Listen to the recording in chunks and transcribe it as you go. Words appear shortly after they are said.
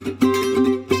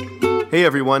Hey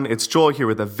everyone, it's Joel here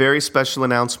with a very special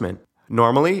announcement.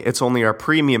 Normally, it's only our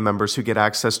premium members who get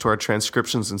access to our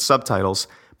transcriptions and subtitles,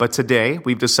 but today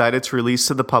we've decided to release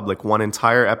to the public one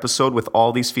entire episode with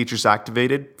all these features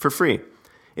activated for free.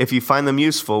 If you find them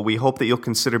useful, we hope that you'll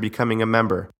consider becoming a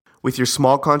member. With your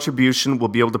small contribution, we'll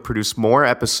be able to produce more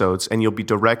episodes and you'll be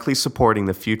directly supporting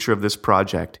the future of this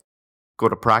project. Go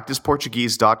to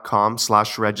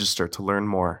practiceportuguese.com/register to learn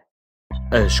more.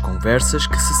 As conversas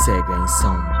que se seguem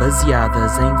são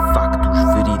baseadas em factos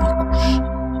verídicos.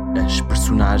 As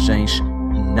personagens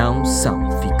não são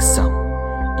ficção.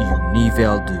 E o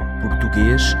nível de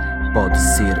português pode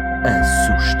ser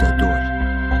assustador.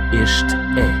 Este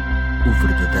é o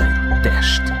verdadeiro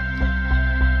teste.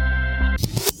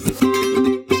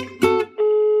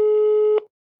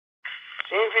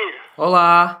 Sim, filho.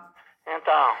 Olá,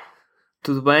 Então,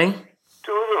 tudo bem?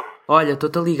 tudo? Olha,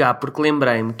 estou-te a ligar porque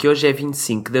lembrei-me que hoje é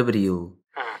 25 de Abril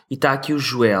e está aqui o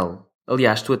Joel.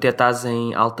 Aliás, tu até estás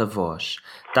em alta voz.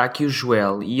 Está aqui o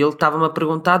Joel e ele estava-me a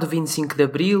perguntar do 25 de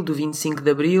Abril,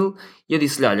 e eu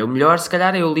disse-lhe, olha, o melhor se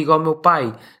calhar é eu ligo ao meu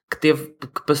pai que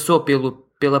passou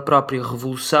pela própria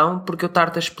Revolução, porque eu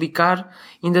estar-te a explicar,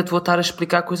 ainda te vou estar a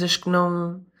explicar coisas que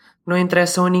não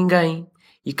interessam a ninguém.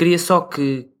 E queria só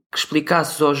que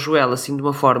explicasses ao Joel, assim de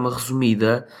uma forma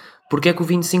resumida, porque é que o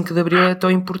 25 de Abril é tão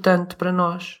importante para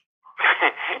nós.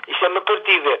 Isto é uma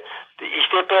partida.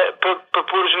 Isto é para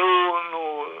pôres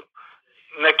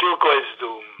naquilo coisa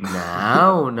do...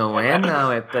 Não é não.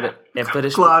 É para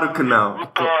Claro que não.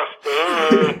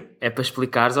 É para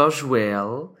explicares ao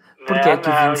Joel porque é que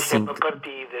o 25... Isto é uma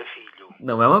partida, filho.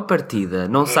 Não é uma partida.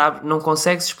 Não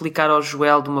consegues explicar ao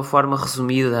Joel de uma forma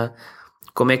resumida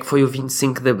como é que foi o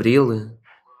 25 de Abril?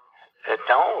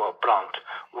 Então, pronto.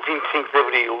 O 25 de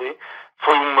Abril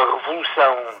foi uma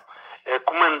revolução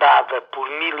comandada por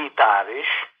militares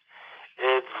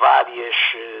de várias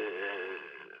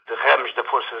de ramos das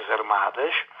Forças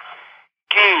Armadas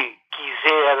que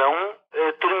quiseram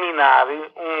terminar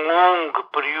um longo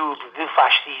período de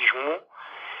fascismo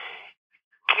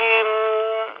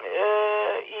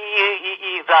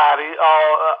e dar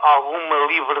alguma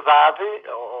liberdade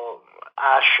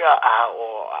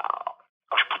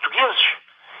aos portugueses.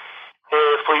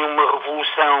 Foi uma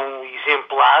revolução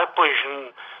exemplar, pois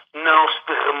não se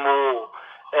derramou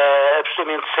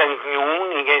absolutamente sangue nenhum,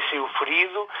 ninguém saiu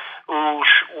ferido, o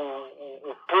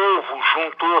povo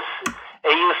juntou-se a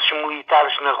esses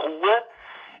militares na rua,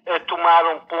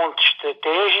 tomaram pontos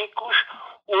estratégicos,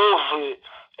 houve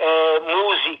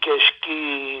músicas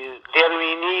que deram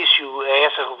início a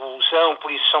essa revolução,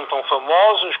 por isso são tão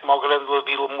famosas, como a Grande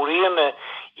Vila Morena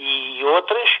e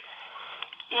outras.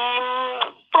 E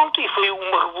pronto, e foi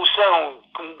uma revolução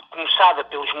começada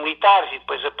pelos militares e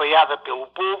depois apoiada pelo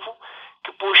povo,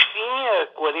 que pôs fim a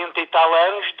 40 e tal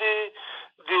anos de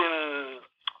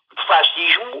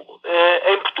fascismo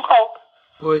em Portugal.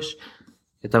 Pois,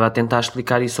 eu estava a tentar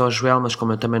explicar isso ao Joel, mas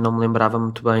como eu também não me lembrava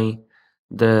muito bem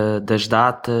das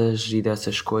datas e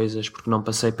dessas coisas, porque não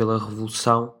passei pela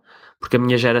Revolução, porque a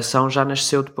minha geração já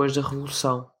nasceu depois da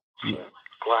Revolução. Sim,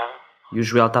 claro. E o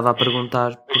Joel estava a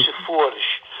perguntar... Mas se fores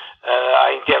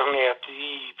à internet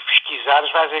e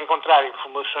pesquisares, vais encontrar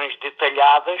informações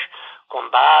detalhadas, com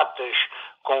datas,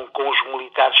 com os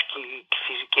militares que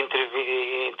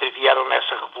intervieram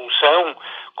nessa revolução,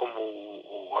 como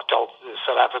o Hotel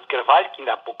Sarava de Carvalho, que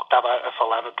ainda há pouco estava a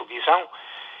falar na televisão.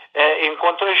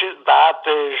 Encontras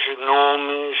datas,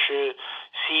 nomes,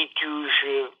 sítios,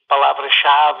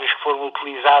 palavras-chave que foram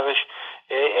utilizadas.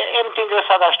 É muito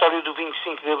engraçada a história do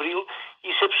 25 de Abril,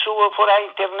 e se a pessoa for à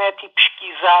internet e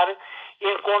pesquisar,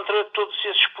 encontra todos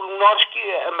esses pormenores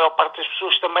que a maior parte das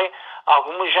pessoas também,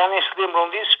 algumas já nem se lembram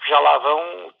disso, porque já lá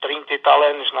vão 30 e tal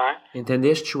anos, não é?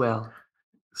 Entendeste, Joel?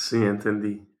 Sim,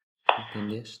 entendi.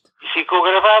 Entendeste? E ficou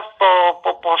gravado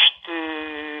para o post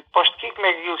quê? Como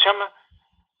é que ele chama?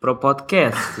 Para o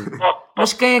podcast.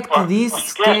 Mas quem é que te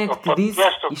disse?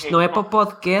 Isto não é para o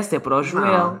podcast, é para o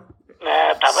Joel.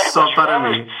 Está bem, Só mas para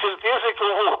vamos, mim. de certeza que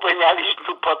eu vou apanhar isto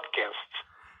no podcast.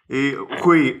 E,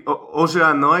 Rui, hoje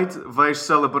à noite vais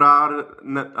celebrar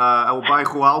ao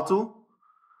Bairro Alto?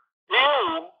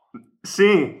 Eu?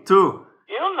 Sim, tu.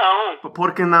 Eu não.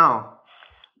 Por que não?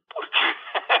 Porque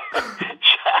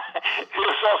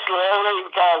eu só celebro em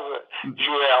casa,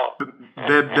 Joel.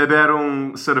 Beber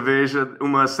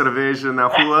uma cerveja na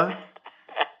rua?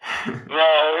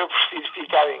 Não, eu prefiro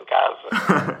ficar em casa.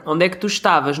 Onde é que tu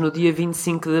estavas no dia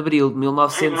 25 de Abril de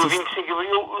 1900? No 25 de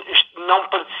Abril, não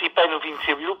participei no 25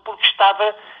 de Abril porque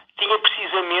tinha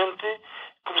precisamente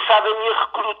começado a minha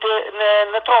recruta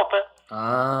na tropa.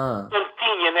 Portanto,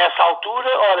 tinha nessa altura,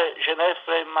 janeiro,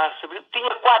 fevereiro, março, abril,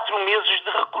 tinha 4 meses de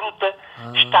recruta.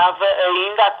 Estava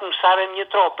ainda a começar a minha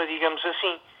tropa, digamos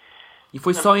assim. E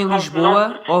foi só em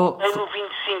Lisboa? No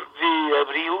 25 de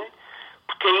abril,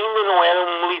 porque ainda não era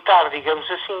um militar, digamos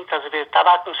assim, estás a ver?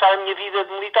 Estava a começar a minha vida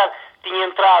de militar. Tinha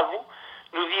entrado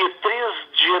no dia 13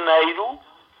 de janeiro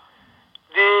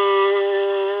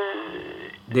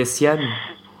desse ano?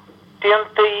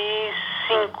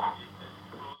 75.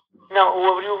 Não,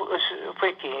 o abril foi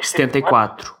aqui?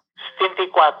 74.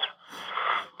 74.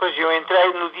 Pois eu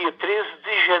entrei no dia 13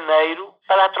 de janeiro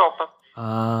para a tropa.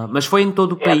 Mas foi em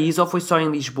todo o país ou foi só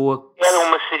em Lisboa? Era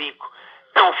um maçarico.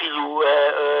 Não, filho,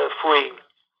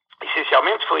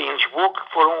 essencialmente foi em Lisboa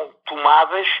que foram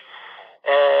tomadas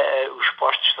os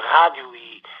postos de rádio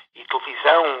e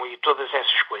televisão e todas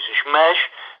essas coisas. Mas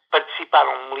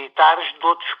participaram militares de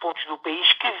outros pontos do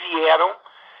país que vieram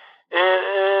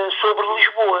sobre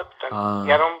Lisboa. Portanto,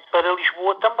 vieram para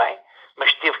Lisboa também.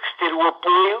 Mas teve que se ter o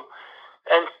apoio,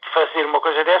 antes de fazer uma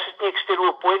coisa dessas, tinha que se ter o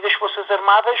apoio das Forças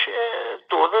Armadas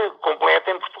toda,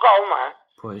 completa em Portugal, não é?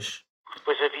 Pois.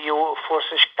 Depois havia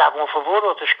forças que estavam a favor,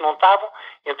 outras que não estavam.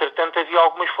 Entretanto, havia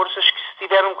algumas forças que se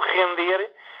tiveram que render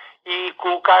e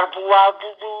colocar do lado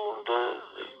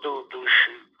dos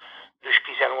que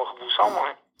fizeram a revolução, não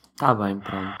é? Está bem,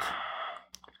 pronto.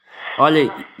 Olha,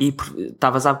 e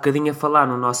estavas há bocadinho a falar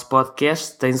no nosso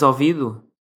podcast, tens ouvido?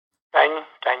 Tenho.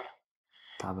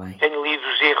 Está bem. Tenho lido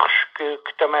os erros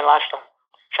que também lá estão.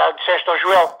 Já disseste ao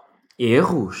Joel?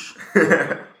 Erros?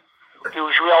 Que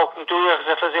o Joel cometeu erros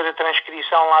a fazer a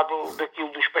transcrição lá daquilo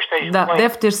dos pastéis de leite.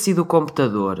 Deve ter sido o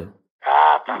computador.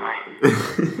 Está bem.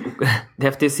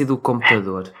 Deve ter sido o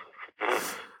computador.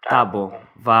 Tá bom.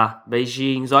 Vá.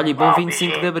 Beijinhos. Olha, e bom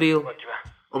 25 de Abril.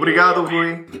 Obrigado,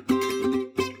 Rui.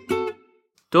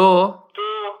 Tô.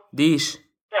 Diz.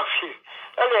 Não, filho.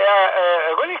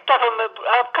 Olha, agora é que estava...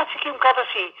 Há bocado fiquei um bocado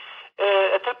assim,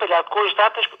 atrapalhado com as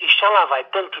datas. Isto já lá vai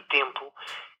tanto tempo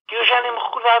que eu já nem me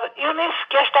recordava. Eu nem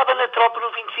sequer estava na tropa no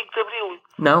 25 de Abril.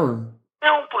 Não,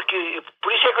 porque...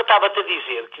 Por isso é que eu estava-te a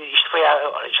dizer que isto foi...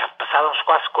 já passaram-se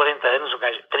quase 40 anos, o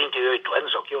gajo, 38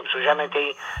 anos, ou que eu já nem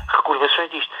tenho recordações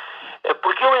disto.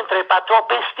 Porque eu entrei para a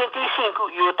tropa em 75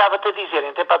 e eu estava-te a dizer,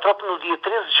 entrei para a tropa no dia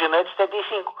 13 de janeiro de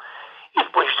 75. E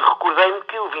depois recordei-me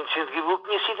que o 25 de Abril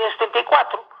tinha sido em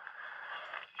 74.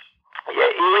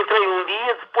 Eu entrei um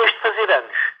dia depois de fazer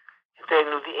anos. Entrei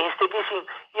em 75.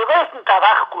 E agora que me estava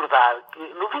a recordar que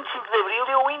no 25 de Abril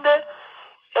eu ainda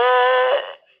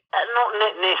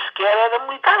nem sequer era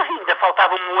militar. Ainda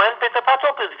faltava um ano para entrar para a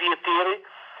tropa. Eu devia ter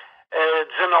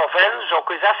 19 anos ou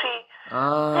coisa assim.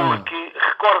 Porque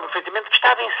recordo perfeitamente que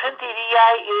estava em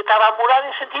Santiria, estava a morar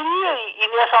em Santiria e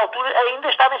nessa altura ainda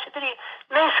estava em Santiria.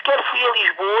 Nem sequer fui a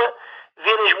Lisboa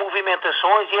ver as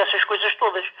movimentações e essas coisas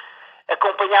todas.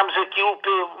 Acompanhámos aquilo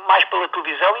mais pela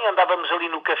televisão e andávamos ali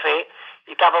no café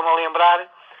e estava-me a lembrar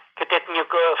que até tinha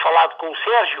falado com o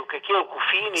Sérgio, que aquele, com o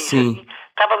Fini, sim.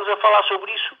 Estávamos a falar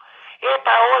sobre isso.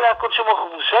 Olha, aconteceu uma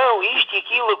revolução, isto e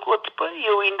aquilo, e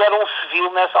eu ainda era um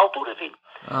civil nessa altura, filho.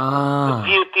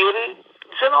 Devia ter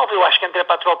 19, eu acho que entrei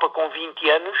para a tropa com 20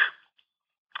 anos,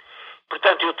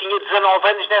 portanto eu tinha 19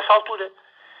 anos nessa altura.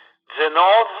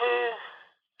 19,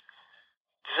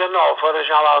 ora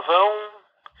já lá vão,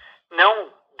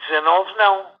 não, 19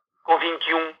 não, com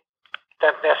 21.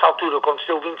 Portanto, nessa altura, quando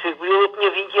aconteceu o 25 de abril, eu tinha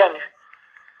 20 anos.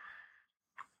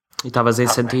 E estavas em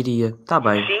Santiria, está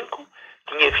bem. 25,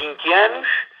 tinha 20 anos,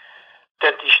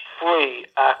 portanto isto foi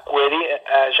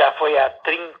já foi há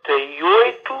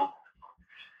 38.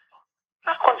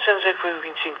 Há quantos anos é que foi o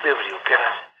 25 de Abril,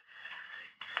 caralho?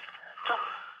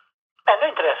 Não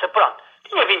interessa, pronto.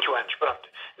 Tinha 21 anos, pronto.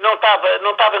 Não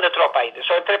estava na tropa ainda,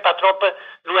 só entrei para a tropa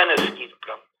no ano a seguir,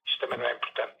 pronto. Isto também não é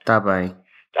importante. Está bem.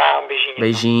 Um beijinho.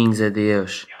 Beijinhos,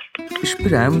 adeus.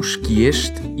 Esperamos que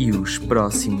este e os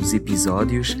próximos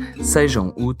episódios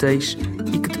sejam úteis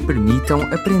e que te permitam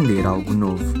aprender algo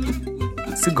novo.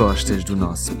 Se gostas do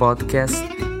nosso podcast,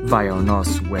 vai ao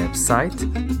nosso website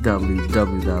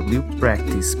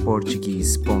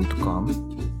www.practiceportuguese.com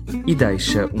e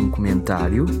deixa um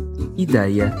comentário,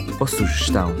 ideia ou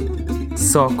sugestão.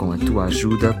 Só com a tua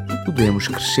ajuda podemos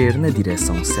crescer na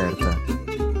direção certa.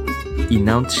 E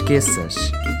não te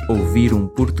esqueças, ouvir um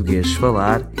português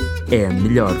falar é a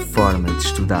melhor forma de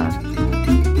estudar.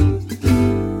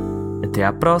 Até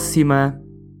à próxima!